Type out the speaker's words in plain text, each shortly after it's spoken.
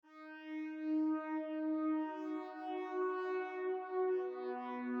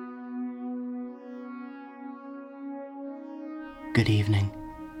Good evening.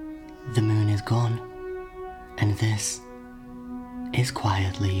 The moon is gone, and this is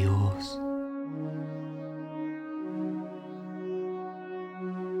Quietly Yours.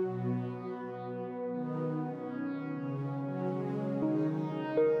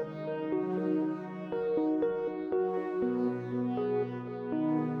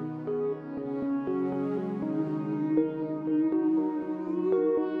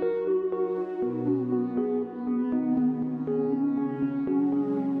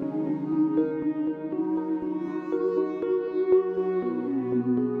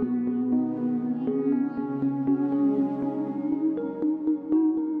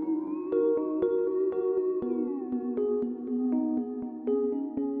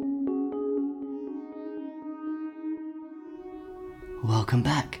 Welcome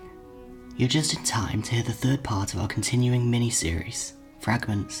back. You're just in time to hear the third part of our continuing mini-series,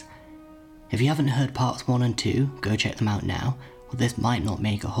 Fragments. If you haven't heard parts 1 and 2, go check them out now, or this might not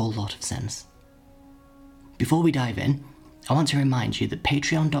make a whole lot of sense. Before we dive in, I want to remind you that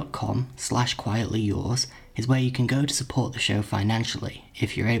patreon.com/quietlyyours is where you can go to support the show financially,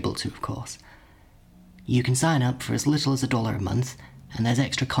 if you're able to, of course. You can sign up for as little as $1 a month, and there's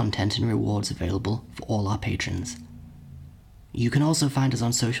extra content and rewards available for all our patrons. You can also find us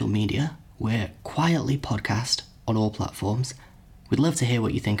on social media. We're Quietly Podcast on all platforms. We'd love to hear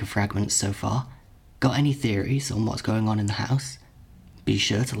what you think of Fragments so far. Got any theories on what's going on in the house? Be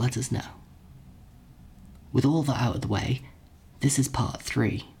sure to let us know. With all that out of the way, this is part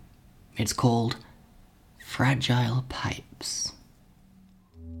 3. It's called Fragile Pipes.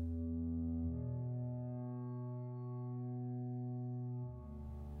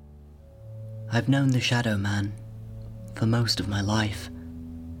 I've known the Shadow Man for most of my life.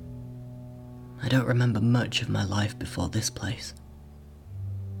 I don't remember much of my life before this place,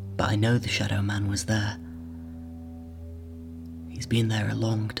 but I know the Shadow Man was there. He's been there a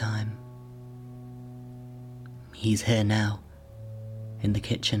long time. He's here now, in the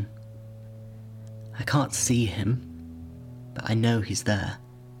kitchen. I can't see him, but I know he's there.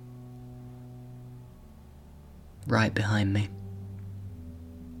 Right behind me.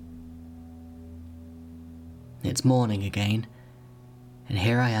 It's morning again, and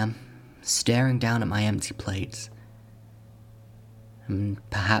here I am, staring down at my empty plates. And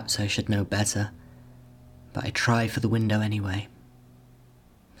perhaps I should know better, but I try for the window anyway.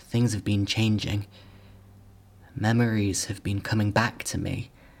 Things have been changing. Memories have been coming back to me.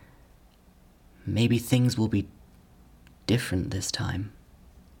 Maybe things will be different this time.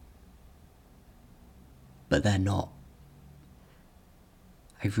 But they're not.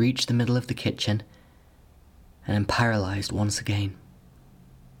 I've reached the middle of the kitchen, and I'm paralysed once again.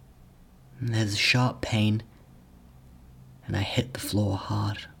 There's a sharp pain, and I hit the floor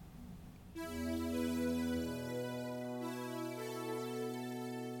hard.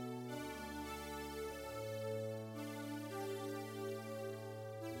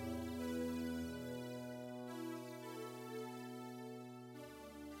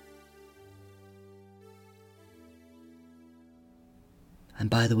 I'm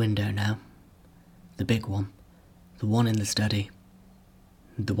by the window now, the big one. The one in the study.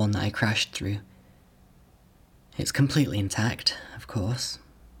 The one that I crashed through. It's completely intact, of course.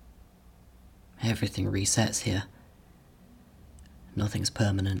 Everything resets here. Nothing's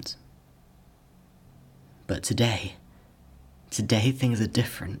permanent. But today things are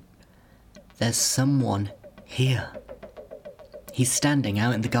different. There's someone here. He's standing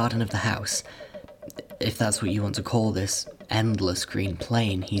out in the garden of the house. If that's what you want to call this endless green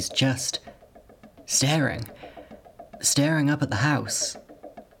plain, he's just staring up at the house.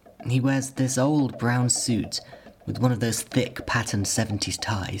 He wears this old brown suit with one of those thick patterned 70s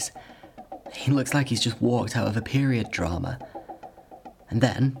ties. He looks like he's just walked out of a period drama. And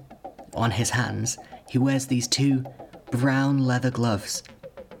then, on his hands, he wears these 2 brown leather gloves,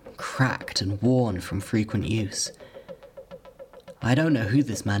 cracked and worn from frequent use. I don't know who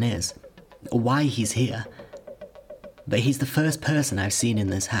this man is, or why he's here, but he's the first person I've seen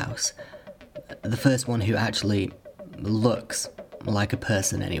in this house. The first one who actually looks like a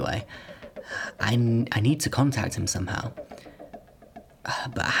person anyway. I need to contact him somehow.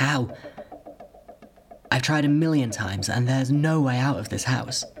 But how? I've tried 1,000,000 times and there's no way out of this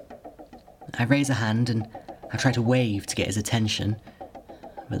house. I raise a hand and I try to wave to get his attention,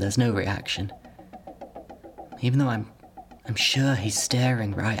 but there's no reaction. Even though I'm sure he's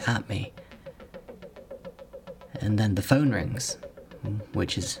staring right at me. And then the phone rings,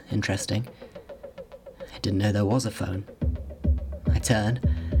 which is interesting. I didn't know there was a phone. I turn,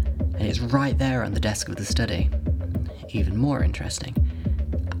 and it's right there on the desk of the study. Even more interesting.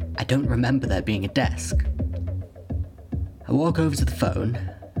 I don't remember there being a desk. I walk over to the phone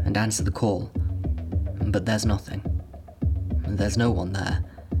and answer the call, but there's nothing. There's no one there.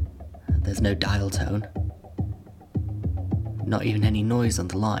 There's no dial tone. Not even any noise on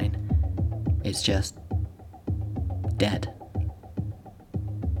the line. It's just dead.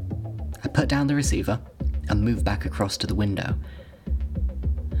 I put down the receiver and move back across to the window.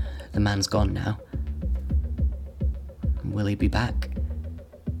 The man's gone now. Will he be back?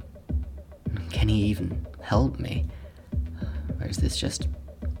 Can he even help me? Or is this just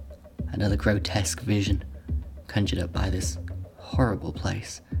another grotesque vision conjured up by this horrible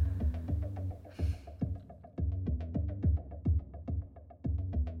place?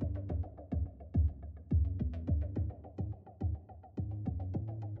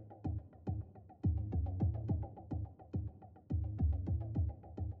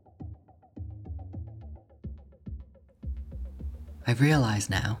 I realise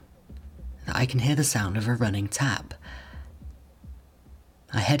now that I can hear the sound of a running tap.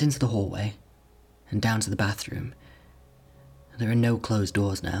 I head into the hallway and down to the bathroom. There are no closed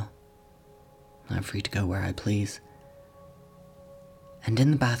doors now. I'm free to go where I please. And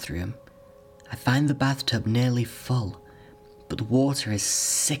in the bathroom, I find the bathtub nearly full, but the water is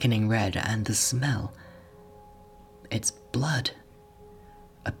sickening red and the smell. It's blood.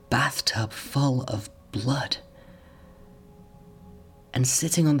 A bathtub full of blood. And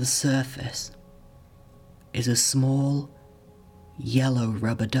sitting on the surface is a small, yellow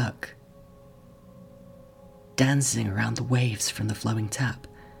rubber duck, dancing around the waves from the flowing tap.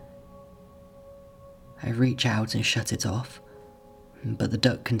 I reach out and shut it off, but the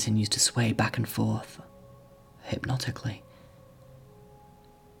duck continues to sway back and forth, hypnotically.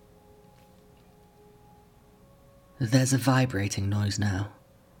 There's a vibrating noise now,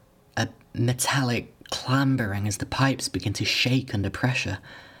 a metallic clambering as the pipes begin to shake under pressure.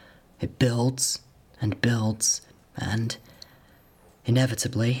 It builds and builds, and,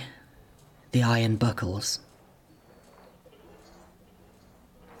 inevitably, the iron buckles.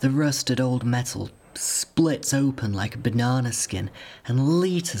 The rusted old metal splits open like a banana skin, and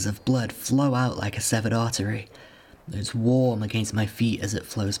litres of blood flow out like a severed artery. It's warm against my feet as it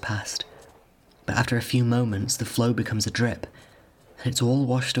flows past, but after a few moments the flow becomes a drip, and it's all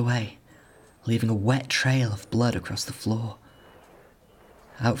washed away, leaving a wet trail of blood across the floor.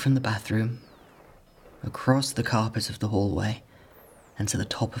 Out from the bathroom, across the carpet of the hallway, and to the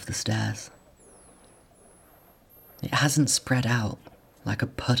top of the stairs. It hasn't spread out like a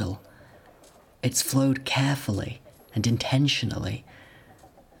puddle. It's flowed carefully and intentionally,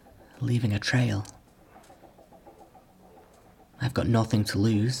 leaving a trail. I've got nothing to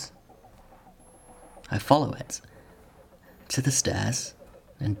lose. I follow it to the stairs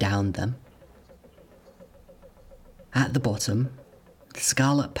and down them. At the bottom, the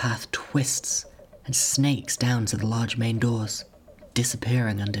scarlet path twists and snakes down to the large main doors,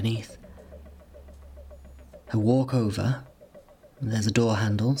 disappearing underneath. I walk over. There's a door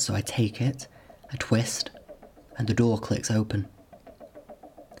handle, so I take it, I twist, and the door clicks open.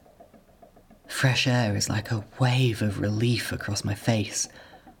 Fresh air is like a wave of relief across my face,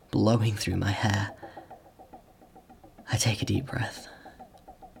 blowing through my hair. I take a deep breath.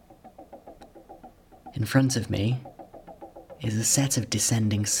 In front of me is a set of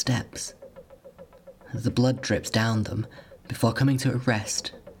descending steps. The blood drips down them before coming to a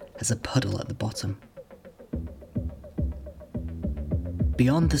rest as a puddle at the bottom.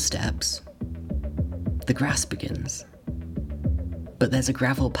 Beyond the steps, the grass begins, but there's a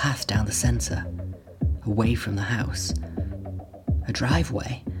gravel path down the centre, away from the house. A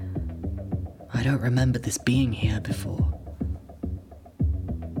driveway. I don't remember this being here before.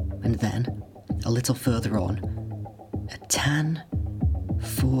 And then, a little further on, a tan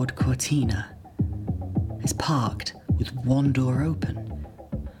Ford Cortina is parked with one door open.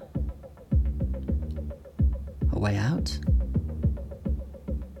 A way out?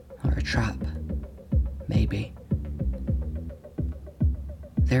 Or a trap? Maybe.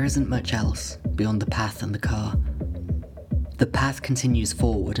 There isn't much else beyond the path and the car. The path continues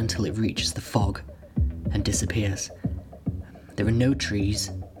forward until it reaches the fog and disappears. There are no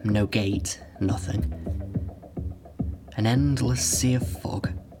trees, no gate, nothing. An endless sea of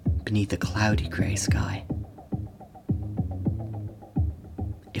fog beneath a cloudy grey sky.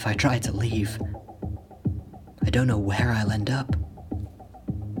 If I try to leave, I don't know where I'll end up.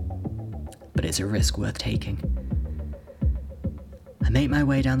 But it's a risk worth taking. I make my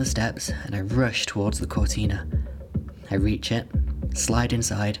way down the steps and I rush towards the Cortina. I reach it, slide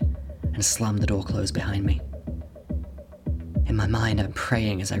inside, and slam the door closed behind me. In my mind, I'm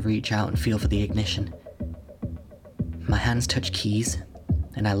praying as I reach out and feel for the ignition. My hands touch keys,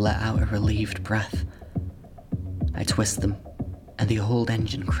 and I let out a relieved breath. I twist them, and the old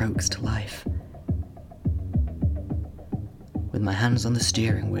engine croaks to life. With my hands on the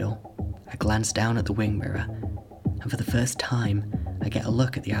steering wheel, I glance down at the wing mirror, and for the first time, I get a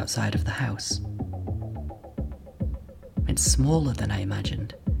look at the outside of the house. It's smaller than I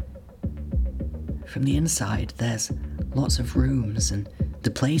imagined. From the inside, there's lots of rooms, and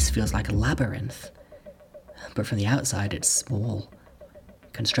the place feels like a labyrinth. But from the outside, it's small,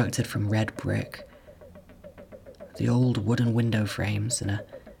 constructed from red brick. The old wooden window frames and a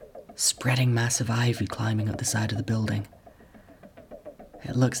spreading mass of ivy climbing up the side of the building.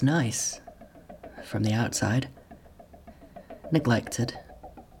 It looks nice from the outside. Neglected,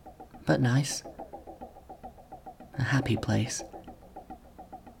 but nice. A happy place.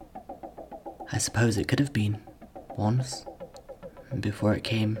 I suppose it could have been once, before it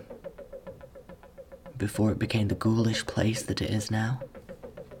became the ghoulish place that it is now.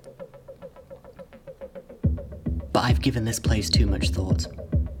 But I've given this place too much thought.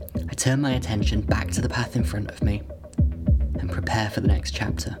 I turn my attention back to the path in front of me and prepare for the next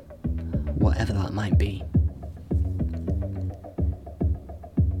chapter, whatever that might be.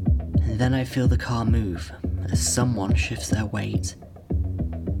 And then I feel the car move as someone shifts their weight,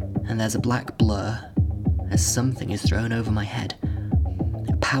 and there's a black blur as something is thrown over my head.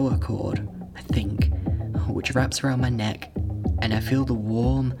 A power cord, I think, which wraps around my neck, and I feel the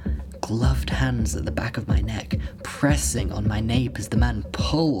warm, gloved hands at the back of my neck pressing on my nape as the man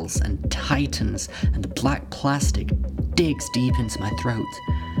pulls and tightens, and the black plastic digs deep into my throat.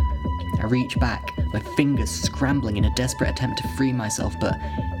 I reach back, my fingers scrambling in a desperate attempt to free myself, but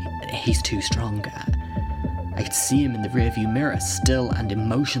he's too strong. I could see him in the rearview mirror, still and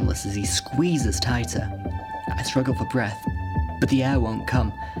emotionless as he squeezes tighter. I struggle for breath, but the air won't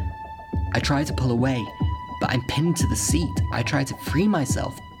come. I try to pull away, but I'm pinned to the seat. I try to free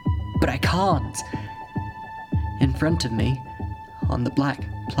myself, but I can't. In front of me, on the black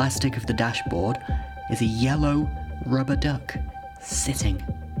plastic of the dashboard, is a yellow rubber duck, sitting,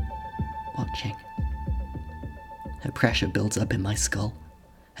 watching. A pressure builds up in my skull.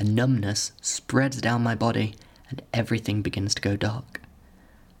 A numbness spreads down my body, and everything begins to go dark.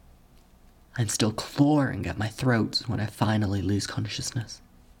 I'm still clawing at my throat when I finally lose consciousness.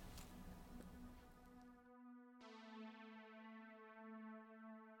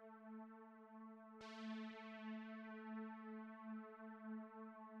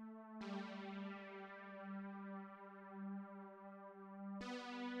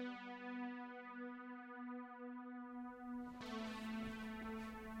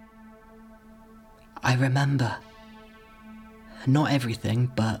 I remember. Not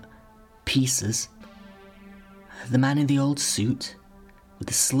everything, but pieces. The man in the old suit, with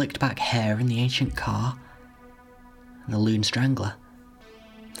the slicked back hair in the ancient car. The loon strangler.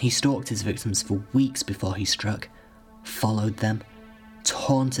 He stalked his victims for weeks before he struck, followed them,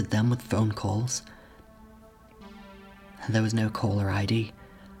 taunted them with phone calls. There was no caller ID.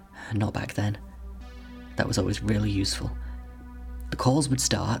 Not back then. That was always really useful. The calls would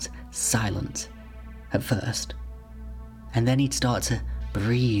start silent at first, and then he'd start to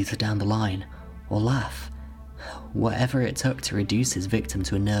breathe down the line, or laugh, whatever it took to reduce his victim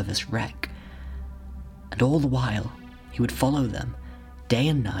to a nervous wreck. And all the while, he would follow them, day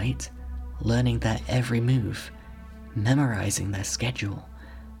and night, learning their every move, memorizing their schedule.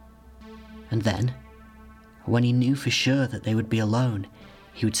 And then, when he knew for sure that they would be alone,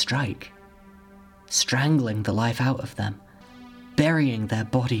 he would strike, strangling the life out of them, burying their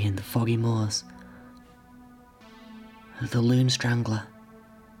body in the foggy moors. The loon strangler.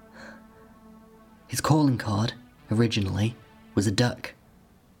 His calling card, originally, was a duck.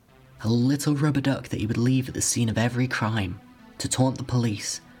 A little rubber duck that he would leave at the scene of every crime to taunt the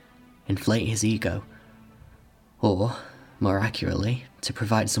police, inflate his ego, or, more accurately, to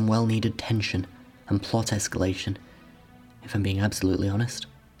provide some well-needed tension and plot escalation, if I'm being absolutely honest.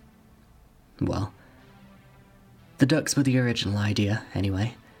 Well, the ducks were the original idea,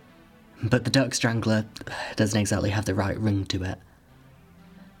 anyway. But the Duck Strangler doesn't exactly have the right ring to it.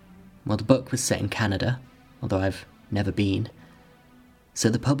 Well, the book was set in Canada, although I've never been, so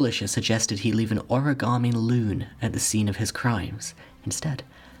the publisher suggested he leave an origami loon at the scene of his crimes instead.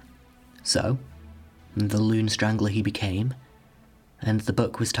 So, the Loon Strangler he became, and the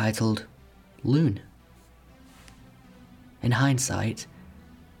book was titled Loon. In hindsight,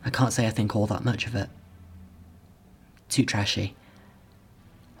 I can't say I think all that much of it. Too trashy.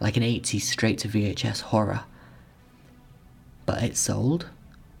 Like an 80s straight-to-VHS horror. But it sold.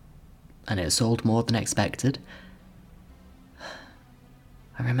 And it sold more than expected.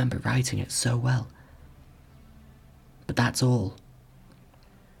 I remember writing it so well. But that's all.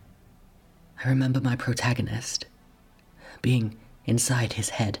 I remember my protagonist, being inside his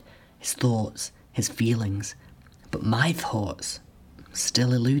head, his thoughts, his feelings. But my thoughts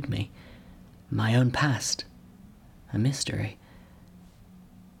still elude me. My own past, a mystery.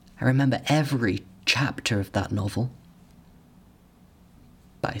 I remember every chapter of that novel,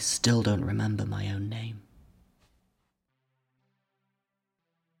 but I still don't remember my own name.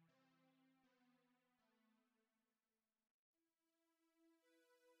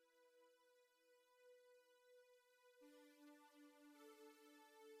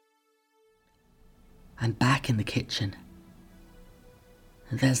 I'm back in the kitchen.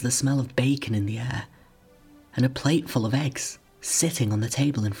 There's the smell of bacon in the air, and a plate full of eggs sitting on the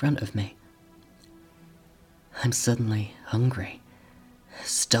table in front of me. I'm suddenly hungry.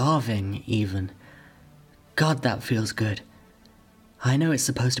 Starving, even. God, that feels good. I know it's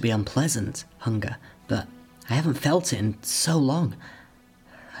supposed to be unpleasant, hunger, but I haven't felt it in so long.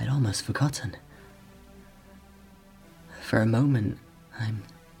 I'd almost forgotten. For a moment,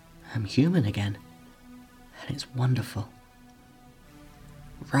 I'm human again. And it's wonderful.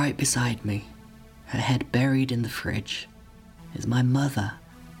 Right beside me, her head buried in the fridge, is my mother.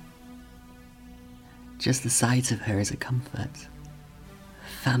 Just the sight of her is a comfort.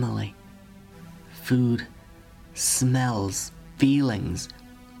 Family, food, smells, feelings.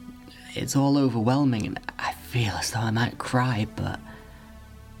 It's all overwhelming and I feel as though I might cry, but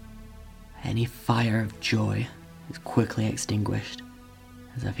any fire of joy is quickly extinguished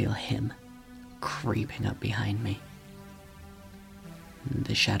as I feel him creeping up behind me.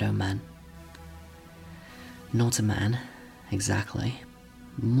 The Shadow Man. Not a man, exactly.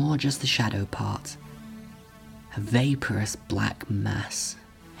 More just the shadow part. A vaporous black mass,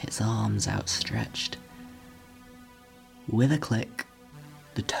 its arms outstretched. With a click,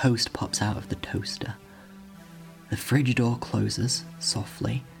 the toast pops out of the toaster. The fridge door closes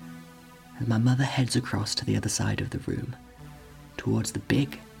softly, and my mother heads across to the other side of the room, towards the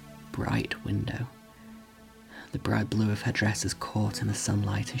big, bright window. The bright blue of her dress is caught in the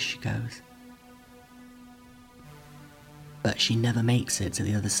sunlight as she goes. But she never makes it to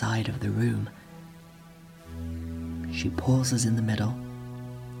the other side of the room. She pauses in the middle,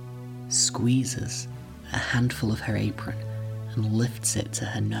 squeezes a handful of her apron, and lifts it to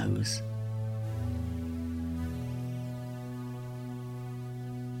her nose.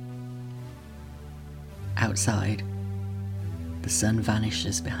 Outside, the sun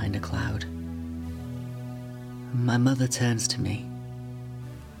vanishes behind a cloud. My mother turns to me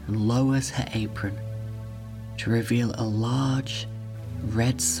and lowers her apron to reveal a large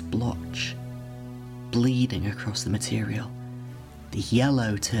red splotch bleeding across the material, the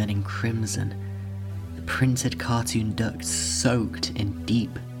yellow turning crimson, the printed cartoon duck soaked in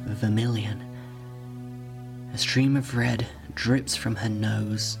deep vermilion. A stream of red drips from her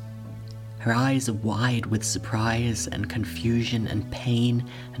nose. Her eyes are wide with surprise and confusion and pain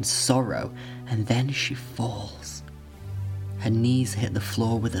and sorrow, and then she falls. Her knees hit the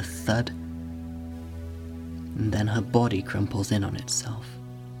floor with a thud, and then her body crumples in on itself.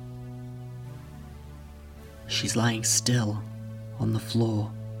 She's lying still on the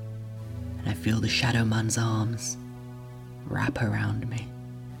floor, and I feel the Shadow Man's arms wrap around me.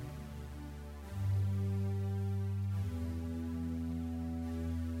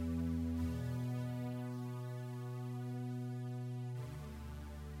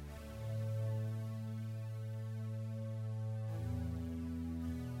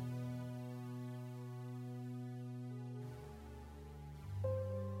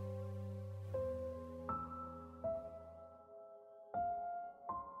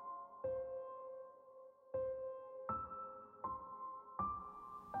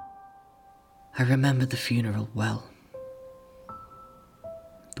 I remember the funeral well.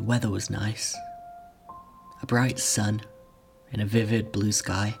 The weather was nice. A bright sun in a vivid blue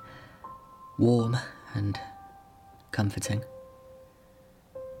sky, warm and comforting.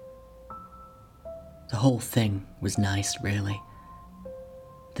 The whole thing was nice, really.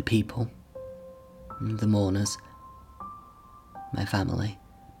 The people, the mourners, my family.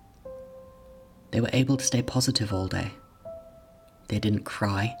 They were able to stay positive all day. They didn't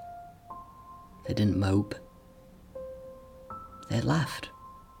cry. They didn't mope. They laughed.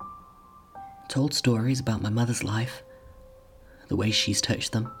 Told stories about my mother's life, the way she's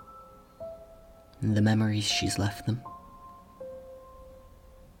touched them, and the memories she's left them.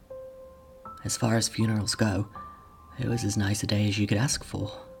 As far as funerals go, it was as nice a day as you could ask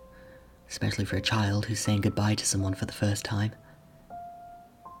for, especially for a child who's saying goodbye to someone for the first time.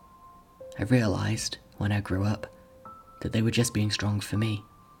 I realised, when I grew up, that they were just being strong for me.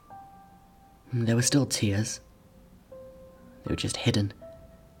 There were still tears. They were just hidden.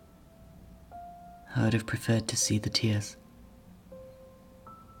 I would have preferred to see the tears.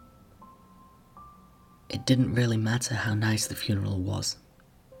 it didn't really matter how nice the funeral was,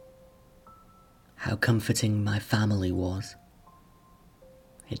 how comforting my family was.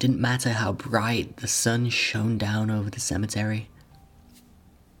 It didn't matter how bright the sun shone down over the cemetery.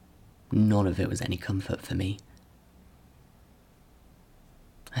 None of it was any comfort for me.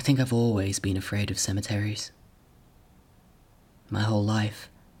 I think I've always been afraid of cemeteries. My whole life.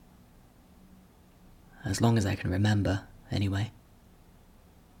 As long as I can remember, anyway.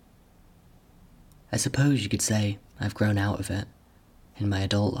 I suppose you could say I've grown out of it in my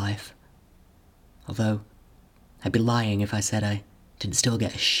adult life. Although, I'd be lying if I said I didn't still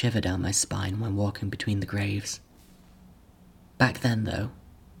get a shiver down my spine when walking between the graves. Back then, though,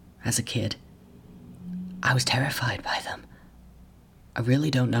 as a kid, I was terrified by them. I really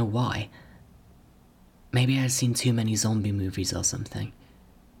don't know why. Maybe I'd seen too many zombie movies or something.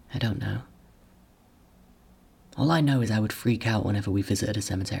 I don't know. All I know is I would freak out whenever we visited a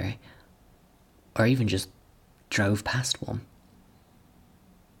cemetery, or even just drove past one.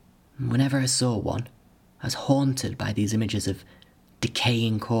 Whenever I saw one, I was haunted by these images of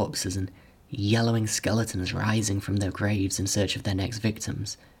decaying corpses and yellowing skeletons rising from their graves in search of their next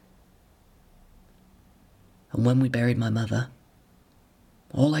victims. And when we buried my mother,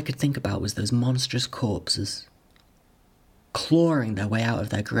 all I could think about was those monstrous corpses, clawing their way out of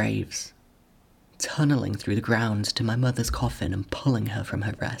their graves, tunneling through the ground to my mother's coffin and pulling her from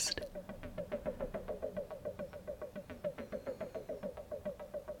her rest.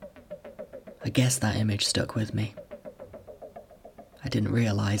 I guess that image stuck with me. I didn't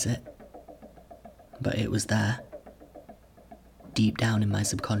realise it, but it was there, deep down in my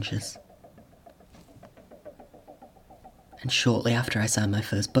subconscious. And shortly after I signed my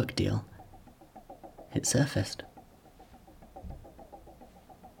first book deal, it surfaced.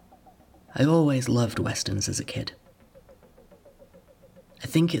 I always loved westerns as a kid. I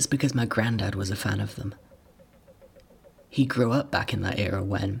think it's because my granddad was a fan of them. He grew up back in that era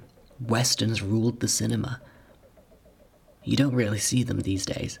when westerns ruled the cinema. You don't really see them these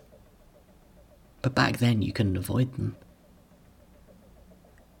days. But back then you couldn't avoid them.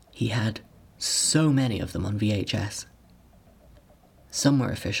 He had so many of them on VHS. Some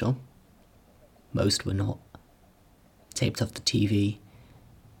were official. Most were not. Taped off the TV.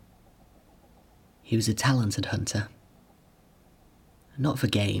 He was a talented hunter. Not for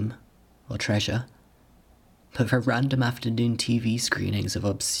game or treasure, but for random afternoon TV screenings of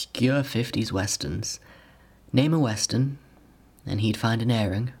obscure 50s westerns. Name a western, and he'd find an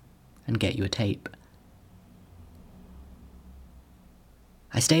airing and get you a tape.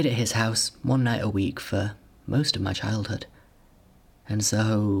 I stayed at his house one night a week for most of my childhood. And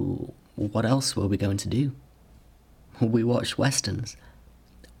so, what else were we going to do? We watched westerns.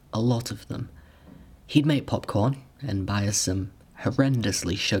 A lot of them. He'd make popcorn and buy us some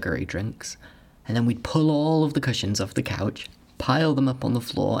horrendously sugary drinks, and then we'd pull all of the cushions off the couch, pile them up on the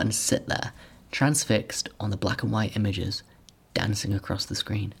floor, and sit there, transfixed on the black and white images dancing across the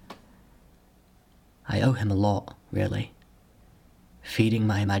screen. I owe him a lot, really. Feeding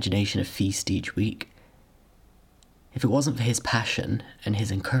my imagination a feast each week. If it wasn't for his passion and his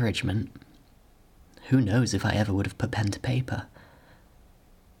encouragement, who knows if I ever would have put pen to paper.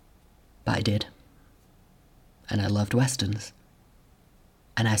 But I did. And I loved westerns.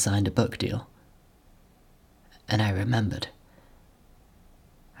 And I signed a book deal. And I remembered.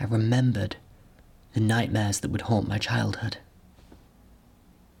 I remembered the nightmares that would haunt my childhood.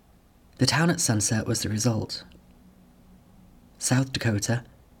 The town at sunset was the result. South Dakota,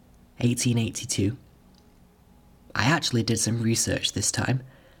 1882. I actually did some research this time,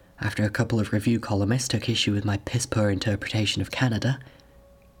 after a couple of review columnists took issue with my piss-poor interpretation of Canada.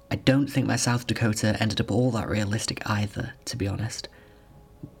 I don't think my South Dakota ended up all that realistic either, to be honest.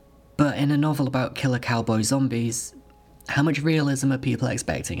 But in a novel about killer cowboy zombies, how much realism are people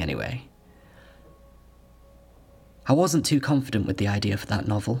expecting anyway? I wasn't too confident with the idea for that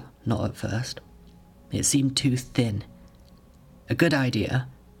novel, not at first. It seemed too thin. A good idea,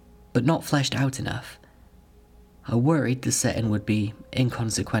 but not fleshed out enough. I worried the setting would be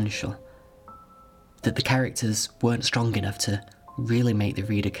inconsequential, that the characters weren't strong enough to really make the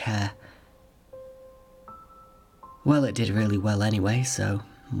reader care. Well, it did really well anyway, so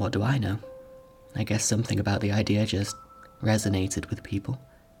what do I know? I guess something about the idea just resonated with people.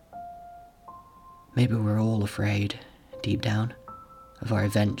 Maybe we're all afraid, deep down, of our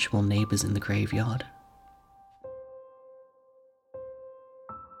eventual neighbours in the graveyard.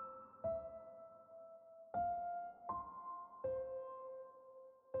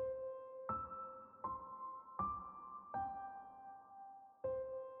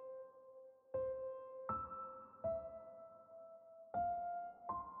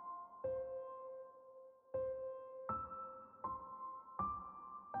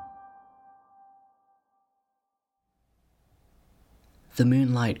 The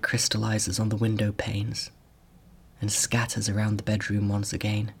moonlight crystallizes on the window panes and scatters around the bedroom once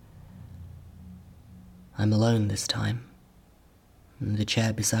again. I'm alone this time, and the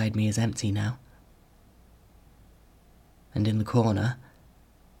chair beside me is empty now. And in the corner,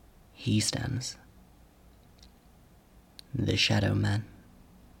 he stands. The Shadow Man.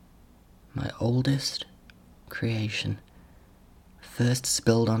 My oldest creation, first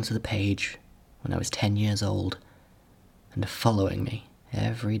spilled onto the page when I was 10 years old, and following me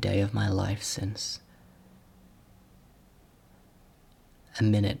every day of my life since. A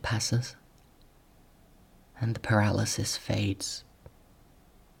minute passes, and the paralysis fades,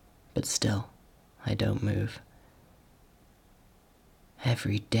 but still I don't move.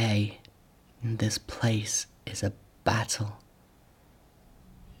 Every day in this place is a battle,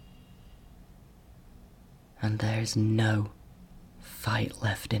 and there is no fight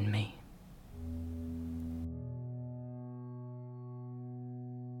left in me.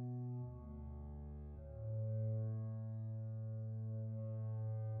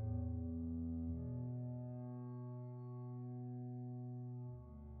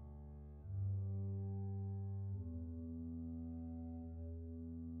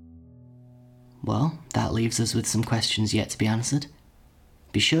 Well, that leaves us with some questions yet to be answered.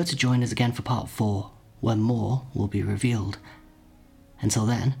 Be sure to join us again for part 4, where more will be revealed. Until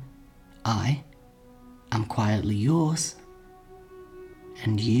then, I am quietly yours,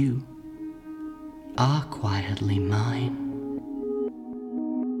 and you are quietly mine.